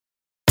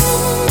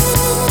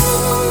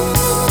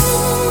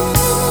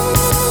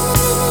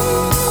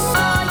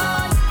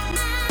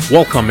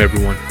Welcome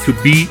everyone to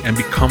Be and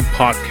Become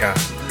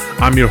Podcast.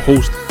 I'm your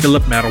host,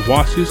 Philip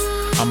Matawasis.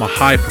 I'm a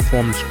high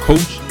performance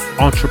coach,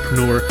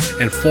 entrepreneur,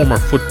 and former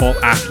football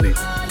athlete.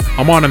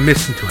 I'm on a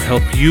mission to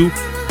help you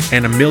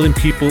and a million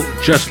people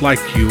just like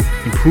you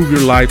improve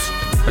your lives,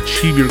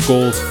 achieve your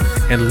goals,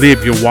 and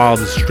live your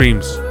wildest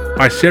dreams.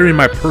 By sharing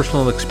my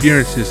personal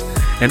experiences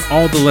and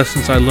all the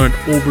lessons I learned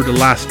over the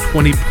last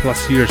 20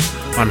 plus years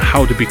on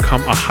how to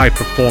become a high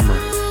performer,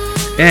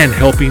 and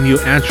helping you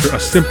answer a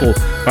simple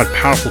but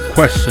powerful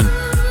question: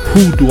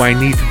 who do I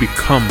need to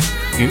become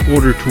in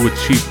order to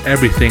achieve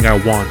everything I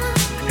want?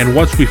 And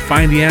once we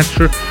find the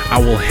answer, I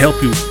will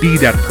help you be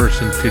that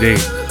person today.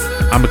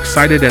 I'm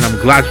excited and I'm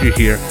glad you're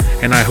here,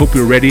 and I hope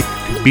you're ready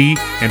to be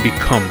and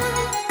become.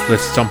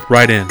 Let's jump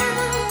right in.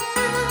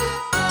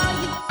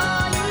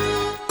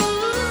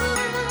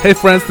 Hey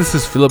friends, this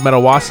is Philip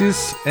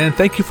Matawasis, and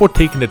thank you for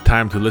taking the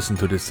time to listen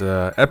to this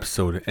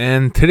episode.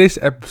 And today's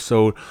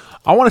episode,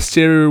 I want to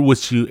share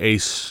with you a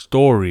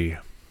story,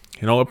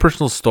 a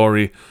personal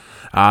story.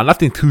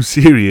 Nothing too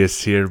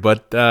serious here,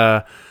 but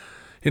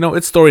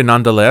it's story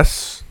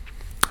nonetheless.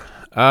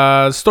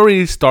 The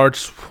story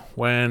starts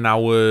when I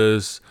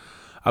was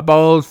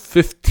about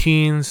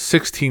 15,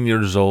 16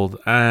 years old,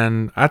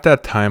 and at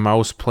that time I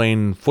was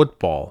playing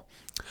football.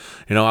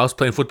 I was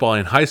playing football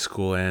in high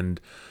school,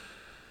 and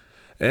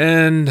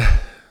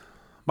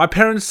my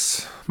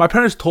parents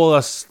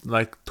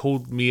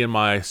told me and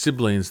my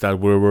siblings that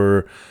we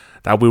were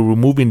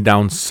moving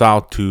down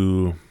south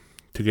to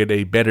get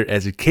a better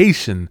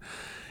education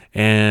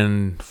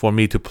and for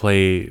me to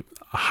play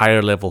a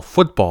higher level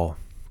football.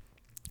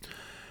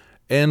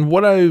 And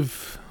what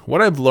I've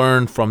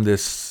learned from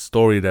this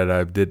story that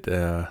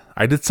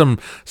I did some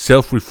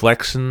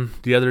self-reflection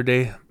the other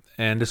day,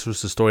 and this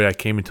was the story that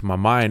came into my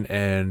mind,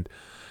 and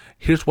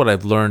here's what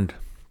I've learned.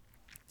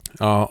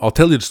 I'll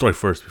tell you the story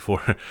first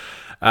before.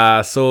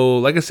 So,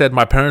 like I said,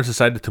 my parents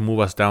decided to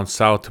move us down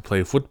south to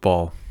play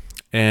football,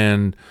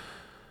 and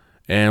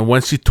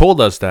when she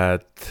told us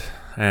that,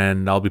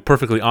 and I'll be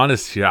perfectly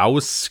honest here, I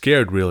was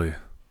scared. Really,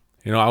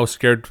 I was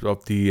scared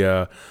of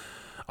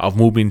of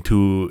moving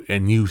to a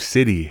new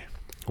city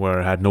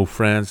where I had no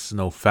friends,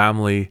 no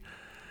family,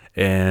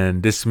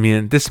 and this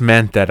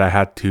meant that I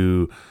had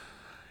to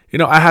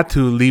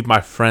leave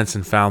my friends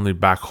and family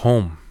back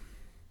home.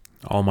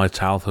 All my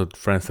childhood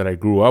friends that I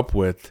grew up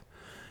with.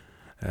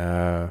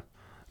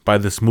 By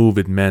this move,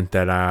 it meant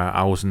that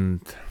I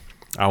wouldn't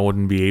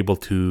be able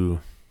to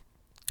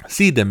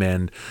see them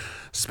and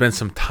spend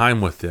some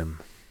time with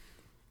them.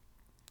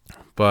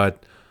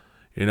 But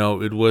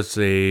it was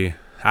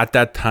at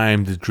that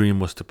time the dream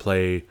was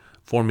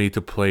for me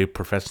to play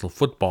professional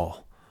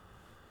football,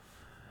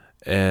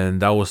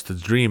 and that was the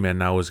dream.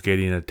 And I was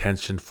getting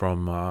attention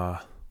from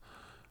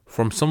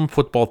some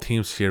football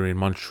teams here in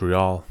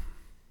Montreal.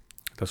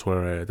 That's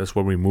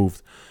where we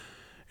moved.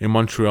 In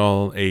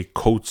Montreal, a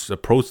coach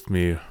approached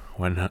me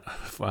when,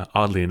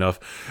 oddly enough,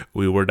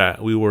 we were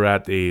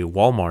at a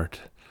Walmart,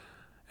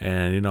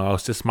 and I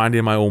was just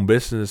minding my own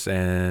business,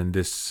 and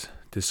this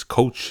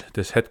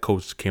head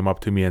coach came up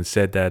to me and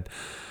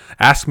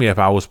asked me if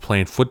I was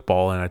playing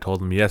football, and I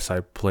told him yes, I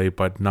play,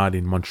 but not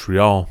in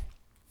Montreal.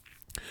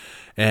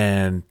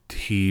 And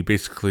he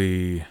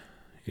basically,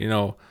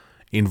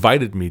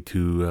 invited me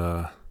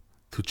to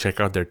check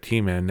out their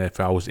team, and if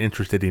I was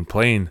interested in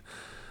playing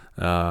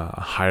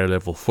a higher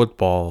level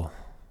football,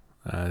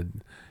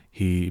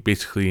 he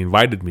basically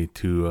invited me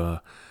to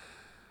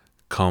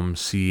come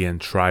see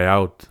and try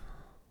out.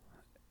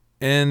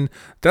 And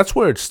that's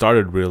where it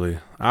started, really.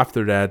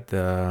 After that,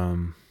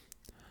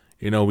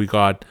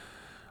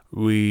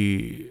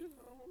 we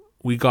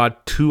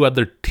got two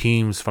other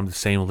teams from the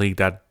same league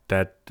that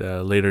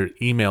later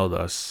emailed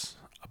us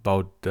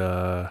about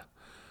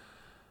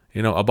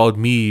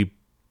me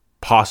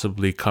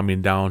possibly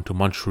coming down to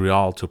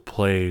Montreal to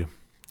play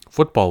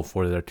football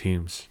for their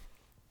teams.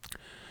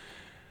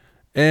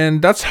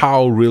 And that's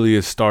how really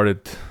it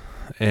started.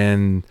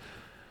 And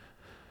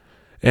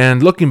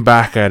looking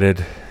back at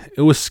it,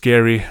 it was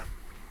scary.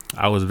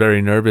 I was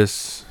very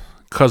nervous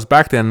because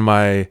back then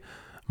my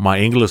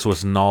English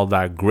wasn't all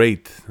that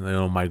great.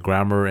 My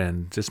grammar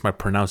and just my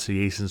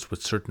pronunciations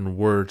with certain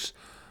words.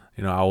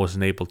 I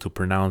wasn't able to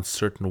pronounce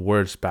certain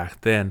words back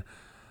then,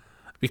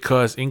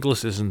 because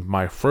English isn't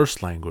my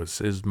first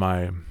language. It's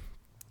my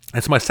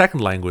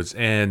second language,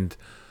 and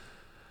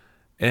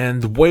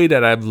the way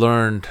that I've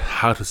learned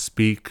how to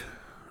speak,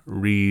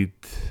 read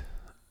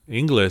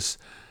English,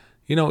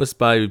 is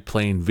by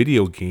playing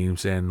video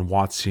games and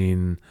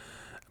watching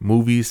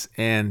movies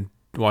and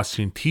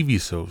watching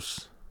TV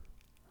shows.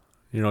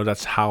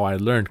 That's how I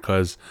learned,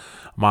 because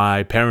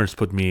my parents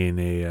put me in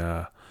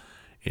a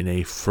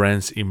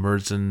French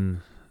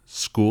immersion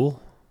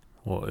school.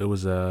 Well, it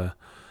was it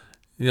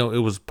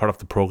was part of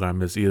the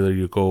program. Is either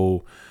you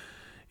go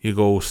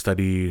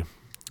study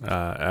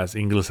as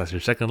English as your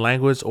second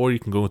language, or you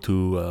can go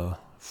to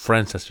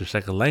French as your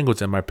second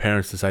language. And my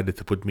parents decided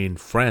to put me in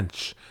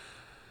French,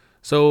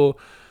 so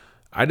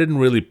I didn't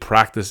really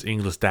practice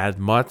English that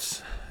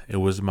much. It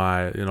was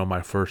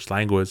my first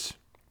language,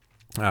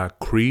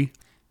 Cree,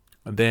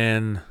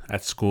 Then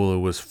at school it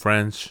was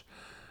French.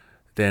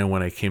 Then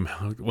when I came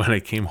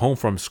home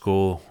from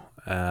school,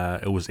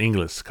 it was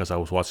English because I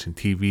was watching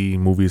TV,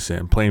 movies,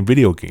 and playing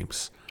video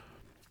games.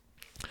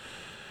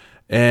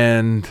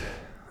 And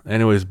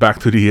anyways, back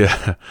to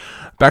the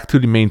back to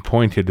the main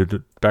point here.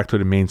 Back to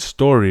the main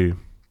story.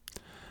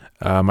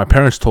 My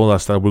parents told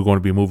us that we're going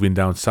to be moving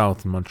down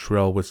south in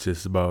Montreal, which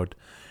is about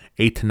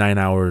 8 to 9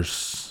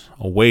 hours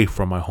away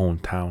from my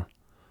hometown.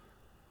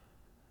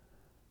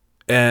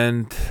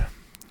 And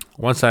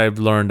once I've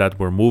learned that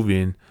we're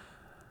moving,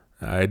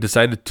 I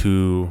decided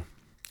to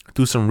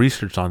do some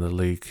research on the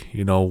league.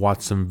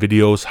 Watch some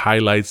videos,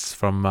 highlights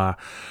from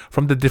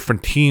the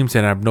different teams,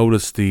 and I've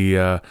noticed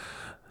the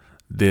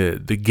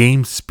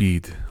game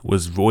speed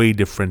was way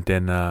different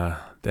than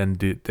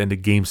the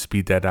game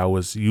speed that I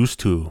was used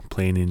to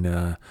playing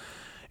in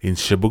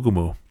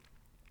Chibougamau.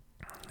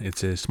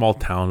 It's a small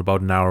town,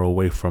 about an hour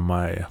away from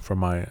my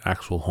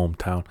actual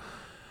hometown.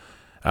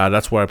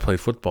 That's where I played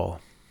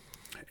football.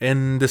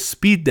 And the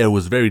speed there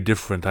was very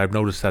different. I've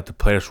noticed that the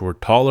players were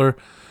taller,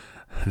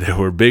 they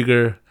were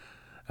bigger,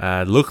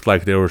 looked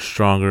like they were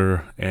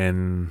stronger,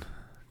 and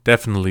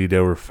definitely they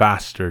were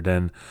faster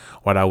than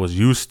what I was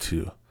used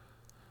to.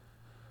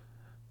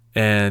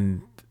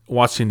 And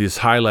watching these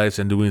highlights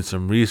and doing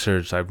some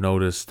research, I've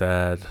noticed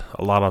that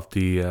a lot of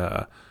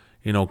the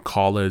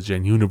college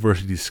and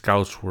university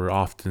scouts were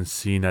often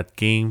seen at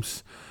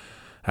games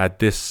at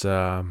this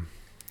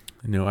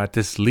at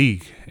this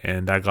league,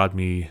 and that got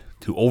me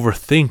to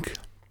overthink.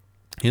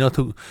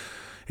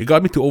 It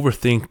got me to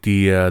overthink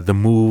the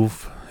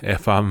move.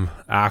 If I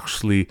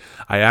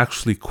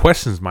actually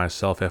questioned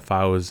myself if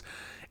I was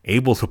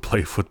able to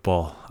play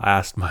football. I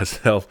asked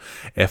myself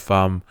if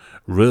I'm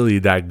really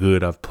that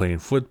good at playing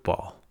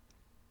football.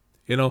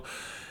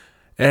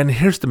 And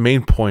here's the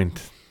main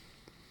point.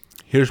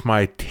 Here's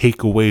my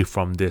takeaway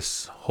from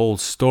this whole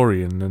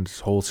story and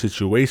this whole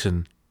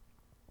situation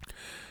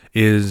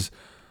is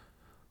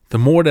the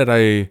more that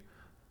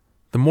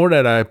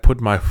I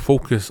put my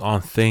focus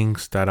on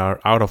things that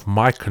are out of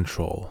my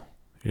control,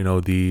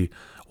 the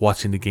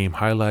watching the game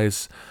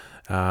highlights,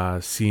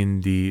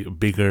 seeing the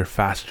bigger,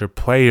 faster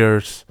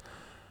players,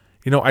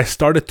 I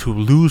started to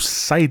lose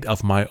sight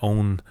of my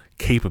own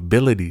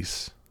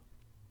capabilities.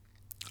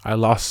 I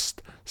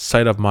lost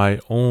sight of my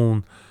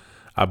own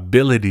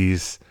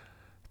abilities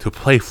to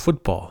play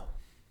football.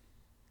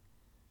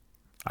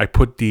 I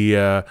put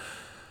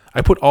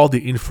all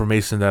the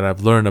information that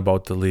I've learned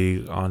about the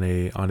league on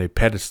a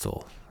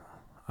pedestal.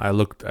 I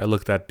looked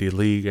at the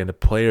league and the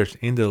players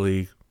in the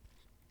league,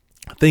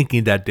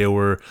 thinking that they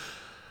were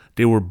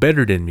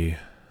better than me.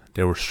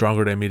 They were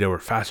stronger than me. They were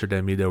faster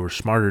than me. They were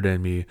smarter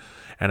than me.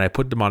 And I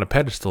put them on a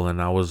pedestal,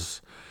 and I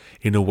was,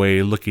 in a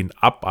way, looking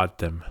up at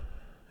them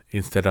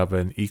instead of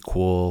an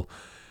equal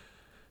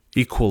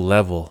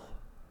level.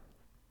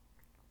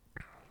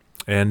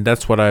 And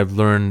that's what I've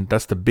learned.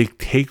 That's the big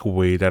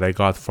takeaway that I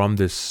got from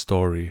this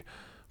story,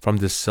 from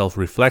this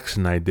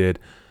self-reflection I did,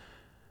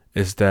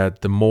 is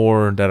that the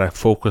more that I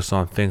focus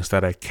on things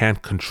that I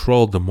can't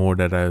control, the more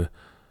that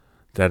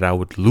I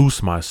would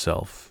lose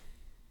myself.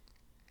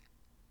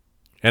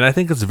 And I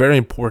think it's very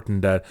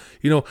important that,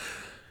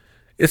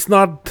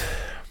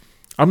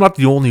 I'm not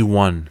the only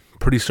one.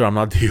 Pretty sure I'm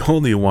not the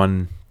only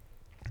one.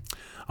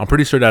 I'm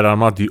pretty sure that I'm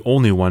not the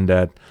only one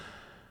that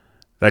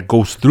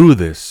goes through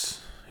this.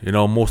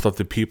 Most of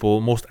the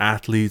people, most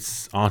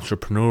athletes,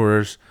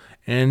 entrepreneurs,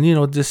 and,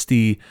 just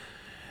the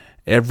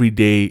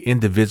everyday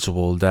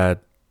individual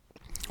that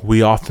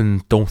we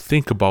often don't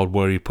think about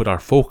where we put our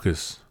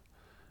focus.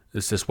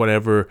 It's just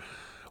whenever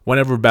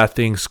bad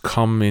things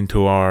come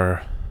into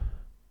our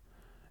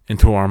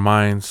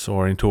minds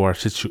or into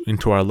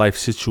our life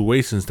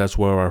situations, that's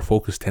where our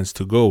focus tends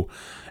to go,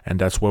 and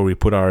that's where we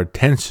put our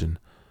attention.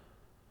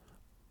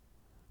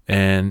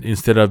 And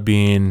instead of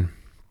being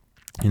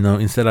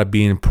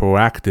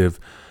proactive,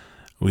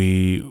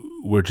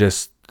 we're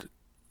just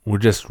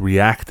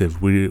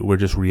reactive. We're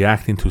just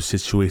reacting to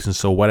situations.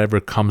 So whatever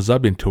comes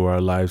up into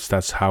our lives,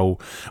 that's how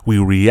we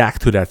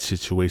react to that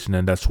situation,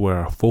 and that's where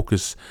our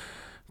focus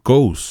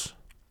goes.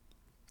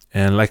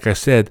 And like I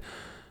said,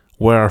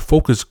 where our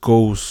focus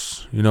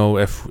goes,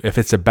 if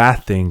it's a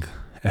bad thing,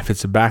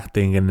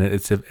 and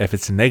if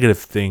it's a negative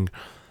thing,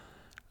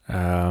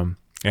 and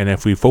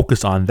if we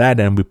focus on that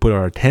and we put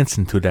our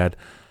attention to that,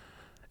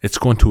 it's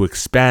going to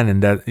expand,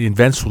 and that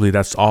eventually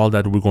that's all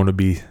that we're going to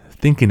be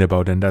thinking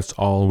about, and that's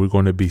all we're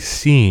going to be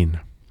seeing.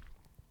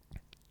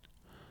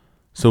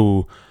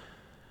 So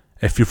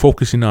if you're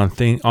focusing on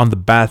the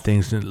bad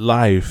things in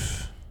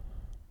life,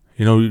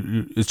 you're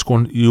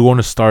going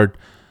to start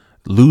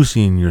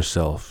losing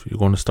yourself. You're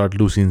going to start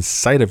losing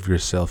sight of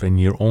yourself and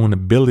your own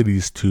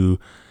abilities to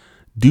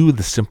do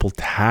the simple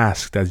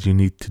task that you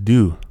need to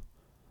do.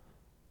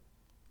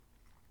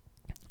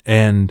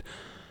 And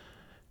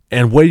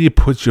where you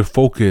put your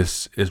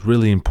focus is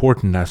really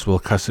important as well,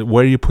 because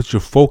where you put your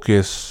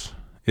focus,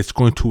 it's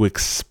going to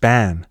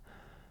expand.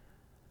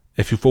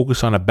 If you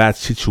focus on a bad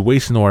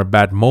situation or a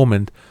bad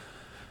moment,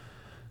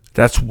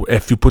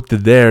 if you put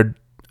it there,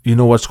 you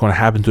know what's going to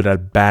happen to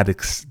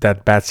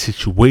that bad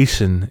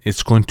situation.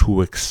 It's going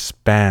to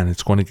expand.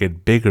 It's going to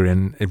get bigger,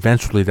 and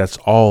eventually, that's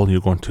all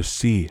you're going to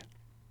see.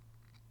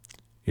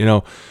 You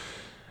know,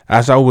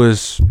 as I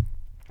was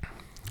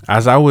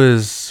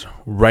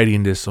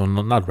writing this, or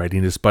not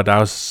writing this, but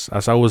as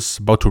I was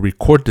about to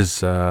record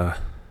this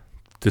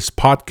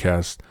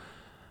podcast,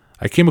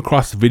 I came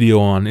across a video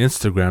on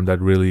Instagram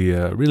that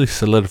really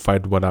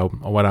solidified what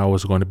I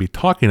was going to be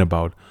talking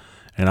about,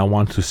 and I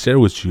wanted to share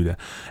with you that.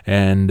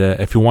 And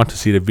if you want to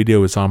see the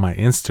video, it's on my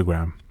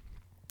Instagram.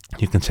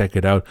 You can check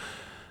it out.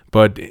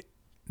 But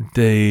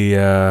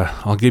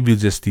I'll give you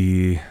just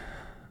the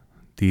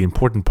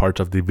important parts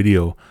of the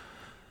video.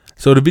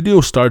 So the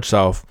video starts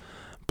off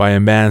by a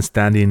man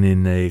standing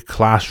in a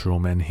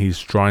classroom, and he's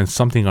drawing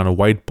something on a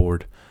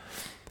whiteboard,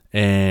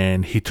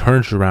 and he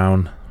turns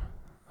around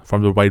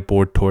from the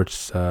whiteboard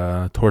towards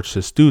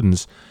the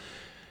students,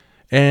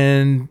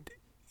 and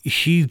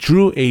he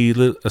drew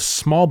a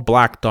small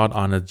black dot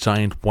on a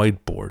giant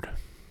whiteboard,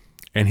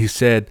 and he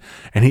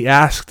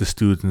asked the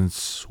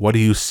students, "What do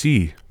you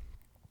see?"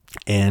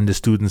 And the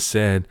students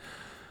said,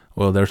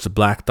 "Well, there's a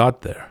black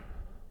dot there."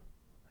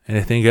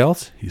 "Anything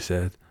else?" he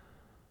said.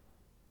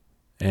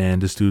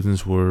 And the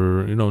students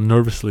were,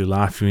 nervously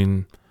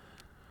laughing,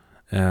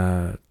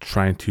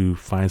 trying to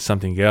find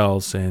something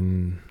else,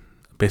 and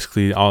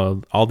basically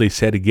all they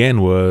said again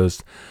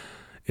was,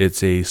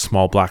 "It's a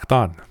small black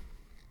dot."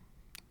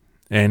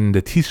 And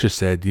the teacher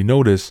said, "You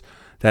notice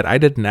that I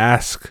didn't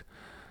ask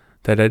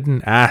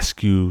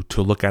you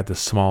to look at the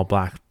small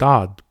black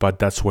dot, but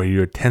that's where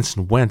your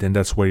attention went, and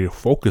that's where your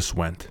focus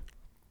went."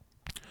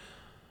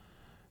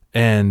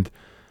 And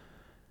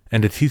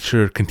the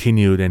teacher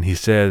continued, and he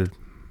said,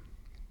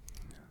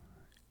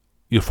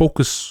 "Your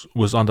focus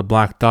was on the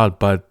black dot,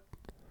 but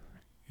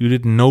you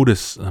didn't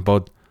notice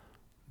about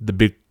the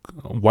big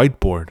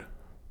whiteboard."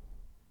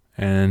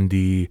 And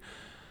the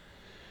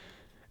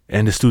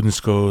students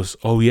goes,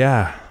 "Oh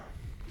yeah."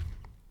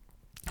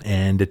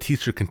 And the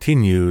teacher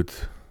continued,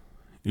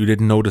 "You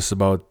didn't notice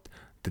about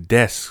the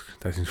desk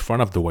that's in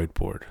front of the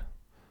whiteboard."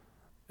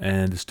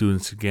 And the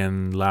students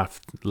again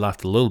laughed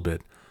a little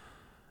bit.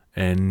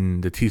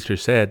 And the teacher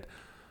said,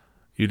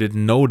 "You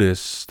didn't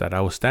notice that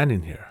I was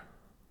standing here."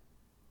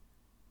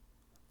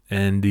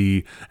 And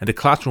the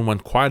classroom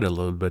went quiet a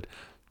little bit.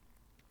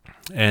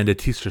 And the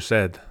teacher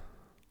said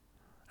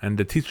to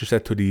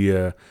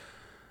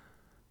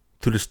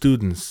the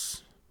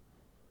students,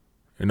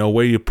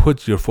 "Where you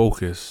put your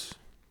focus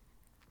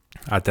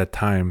at that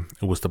time,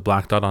 it was the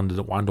black dot on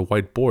the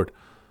whiteboard.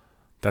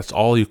 That's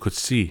all you could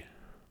see.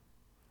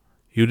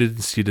 You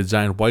didn't see the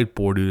giant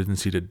whiteboard. You didn't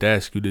see the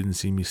desk. You didn't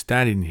see me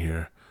standing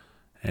here.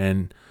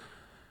 And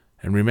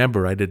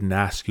remember, I didn't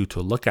ask you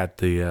to look at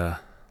the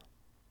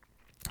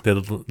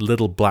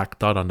little black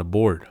dot on the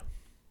board."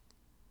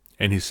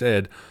 And he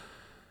said,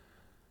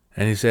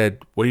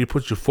 "Where you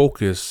put your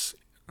focus,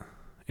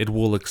 it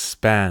will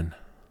expand."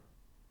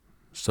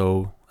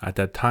 So at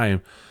that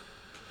time,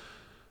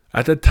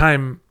 the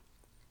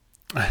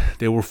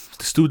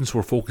students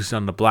were focusing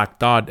on the black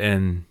dot,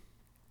 and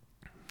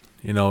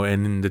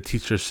and the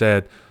teacher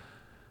said,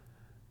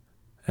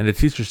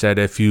 if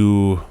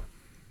you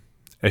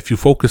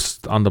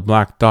focused on the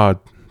black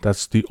dot,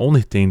 that's the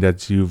only thing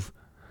that you've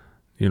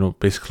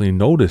basically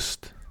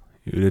noticed.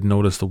 You didn't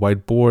notice the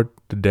whiteboard,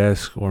 the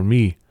desk, or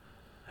me.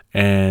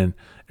 And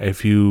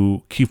if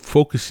you keep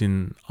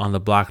focusing on the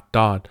black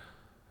dot,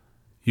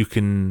 you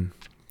can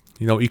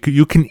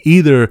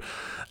either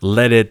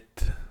let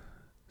it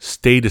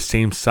stay the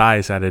same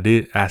size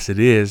as it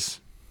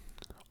is,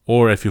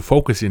 or if you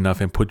focus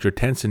enough and put your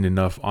attention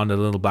enough on the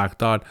little black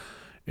dot,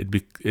 it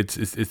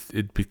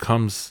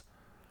becomes,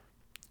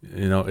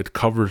 it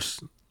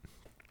covers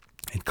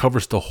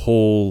the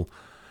whole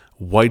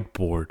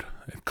whiteboard.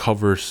 It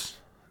covers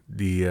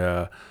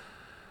the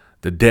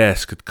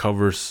desk. It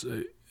covers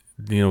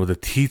the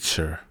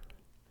teacher.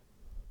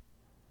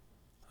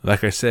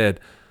 Like I said,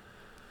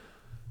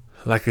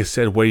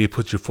 where you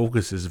put your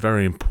focus is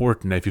very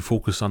important. If you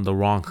focus on the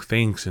wrong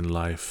things in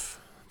life,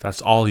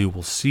 that's all you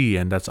will see,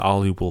 and that's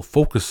all you will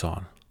focus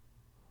on.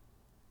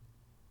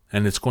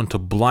 And it's going to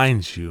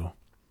blind you,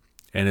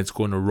 and it's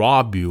going to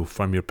rob you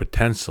from your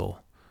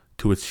potential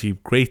to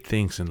achieve great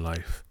things in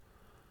life.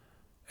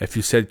 If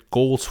you set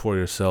goals for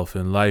yourself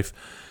in life,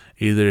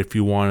 either if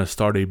you want to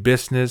start a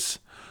business,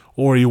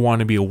 or you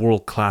want to be a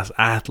world-class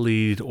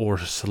athlete or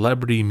a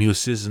celebrity,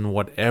 musician,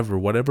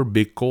 whatever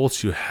big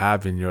goals you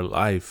have in your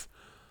life,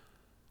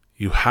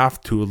 you have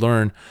to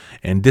learn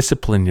and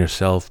discipline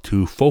yourself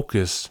to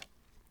focus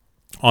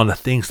on the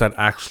things that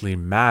actually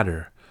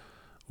matter,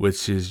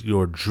 which is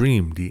your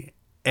dream, the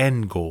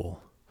end goal.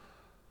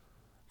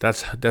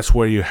 That's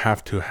where you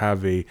have to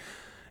have a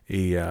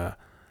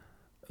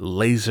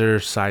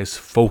laser-sized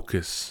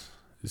focus.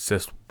 It's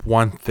just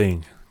one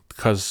thing,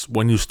 because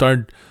when you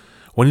start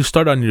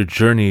on your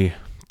journey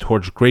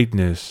towards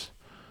greatness,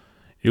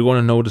 you're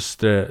going to notice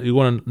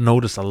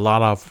a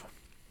lot of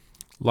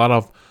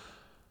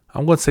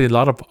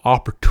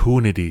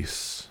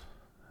opportunities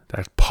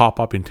that pop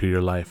up into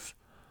your life.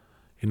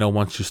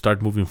 Once you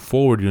start moving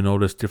forward, you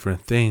notice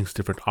different things,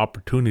 different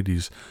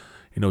opportunities,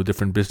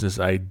 different business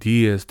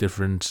ideas,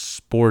 different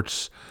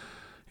sports,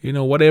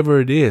 whatever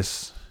it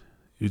is.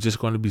 You're just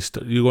going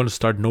to you're going to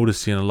start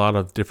noticing a lot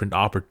of different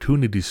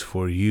opportunities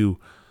for you.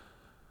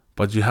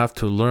 But you have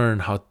to learn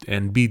how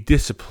and be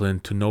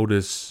disciplined to know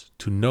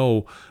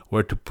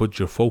where to put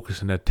your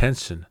focus and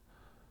attention.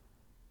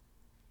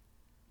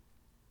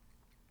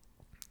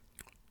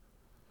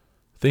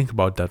 Think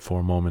about that for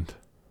a moment.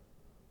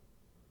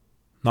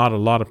 Not a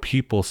lot of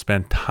people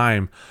spend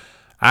time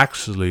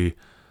actually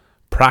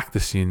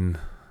practicing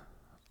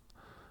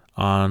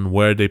on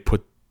where they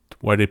put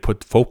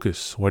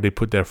focus, where they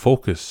put their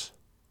focus.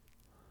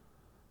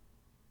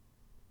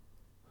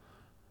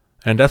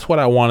 And that's what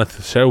I wanted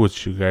to share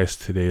with you guys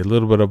today. A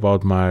little bit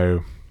about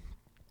my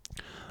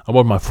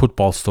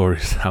football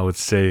stories, I would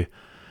say,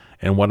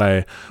 and what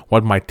my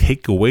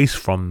takeaways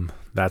from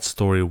that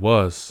story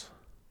was.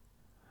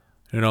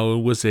 It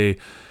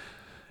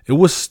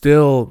was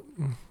still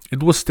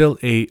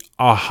a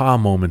aha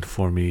moment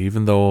for me,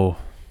 even though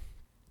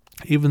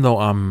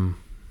I'm,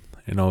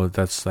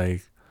 that's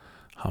like,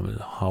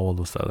 how old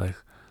was that? Like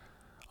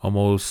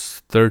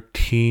almost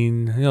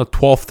 13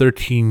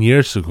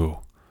 years ago.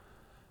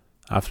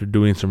 After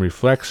doing some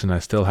reflection, I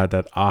still had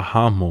that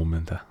aha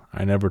moment.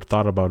 I never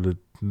thought about it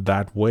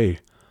that way.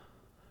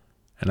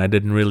 And I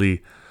didn't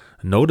really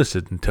notice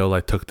it until I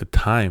took the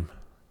time.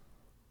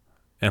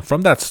 And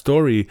from that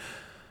story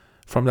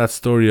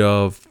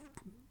of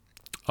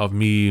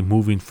me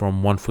moving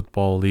from one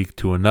football league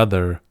to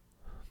another,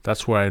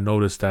 that's where I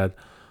noticed that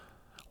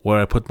where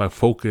I put my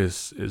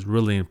focus is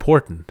really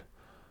important.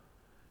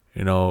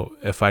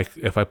 If I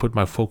put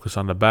my focus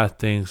on the bad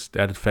things,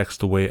 that affects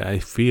the way I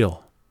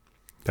feel.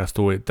 That's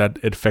the way that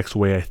it affects the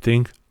way I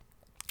think,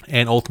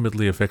 and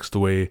ultimately affects the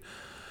way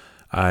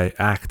I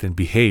act and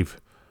behave.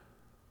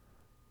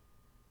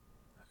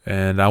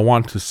 And I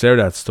want to share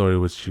that story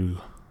with you,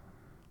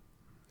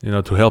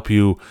 to help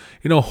you,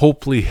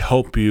 hopefully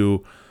help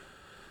you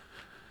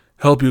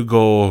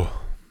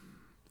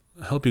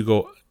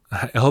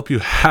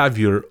have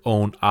your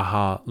own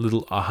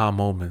little aha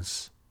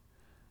moments.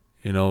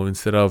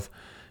 Instead of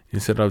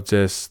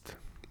just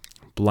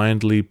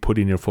blindly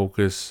putting your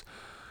focus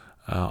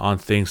on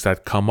things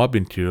that come up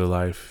into your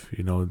life,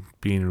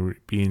 being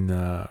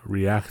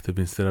reactive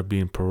instead of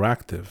being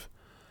proactive.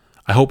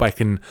 I hope I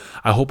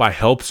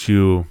helped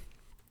you.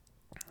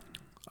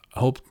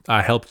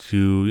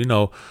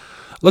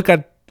 Look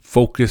at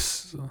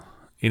focus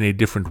in a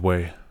different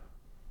way.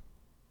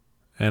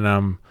 And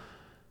I'm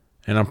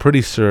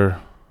pretty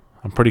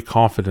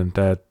confident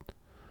that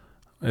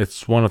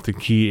it's one of the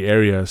key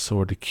areas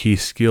or the key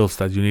skills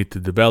that you need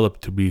to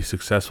develop to be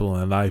successful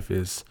in life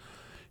is,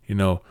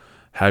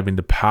 having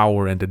the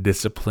power and the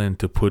discipline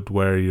to put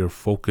where your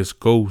focus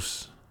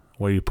goes,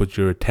 where you put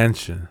your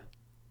attention.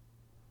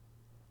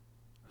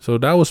 So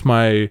that was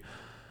my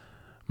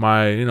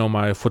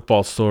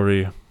football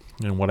story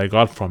and what I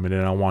got from it,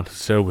 and I want to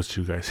share with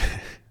you guys.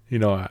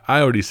 I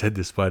already said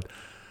this, but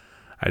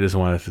I just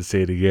wanted to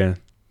say it again.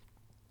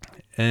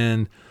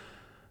 And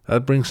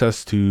that brings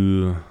us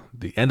to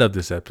the end of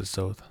this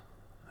episode.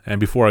 And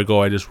before I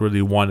go, I just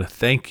really want to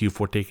thank you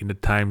for taking the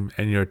time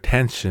and your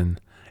attention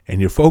and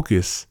your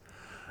focus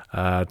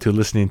to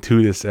listening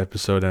to this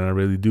episode. And I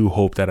really do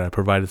hope that I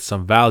provided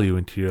some value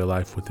into your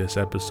life with this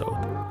episode.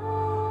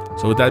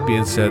 So with that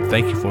being said,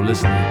 thank you for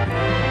listening,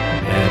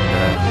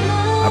 and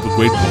have a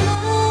great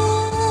one.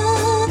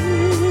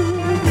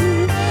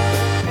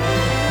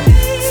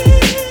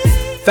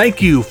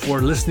 Thank you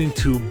for listening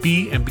to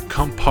Be and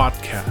Become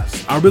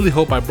Podcast. I really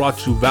hope I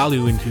brought you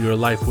value into your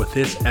life with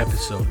this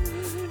episode.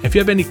 If you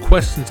have any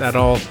questions at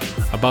all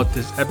about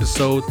this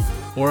episode,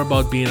 or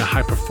about being a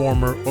high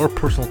performer or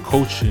personal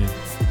coaching,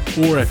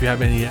 or if you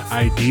have any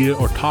idea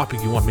or topic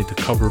you want me to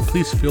cover,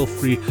 please feel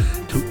free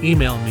to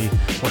email me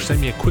or send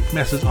me a quick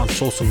message on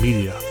social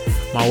media.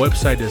 My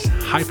website is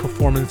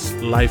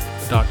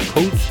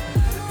highperformancelife.coach.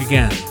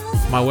 Again,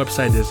 my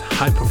website is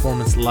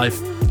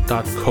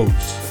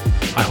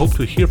highperformancelife.coach. I hope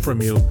to hear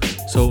from you.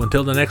 So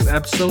until the next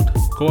episode,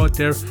 go out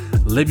there,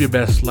 live your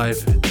best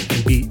life, and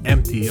be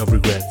empty of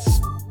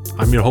regrets.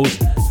 I'm your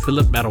host,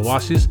 Philip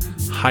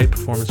Matawasis, High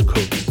Performance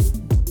Coach.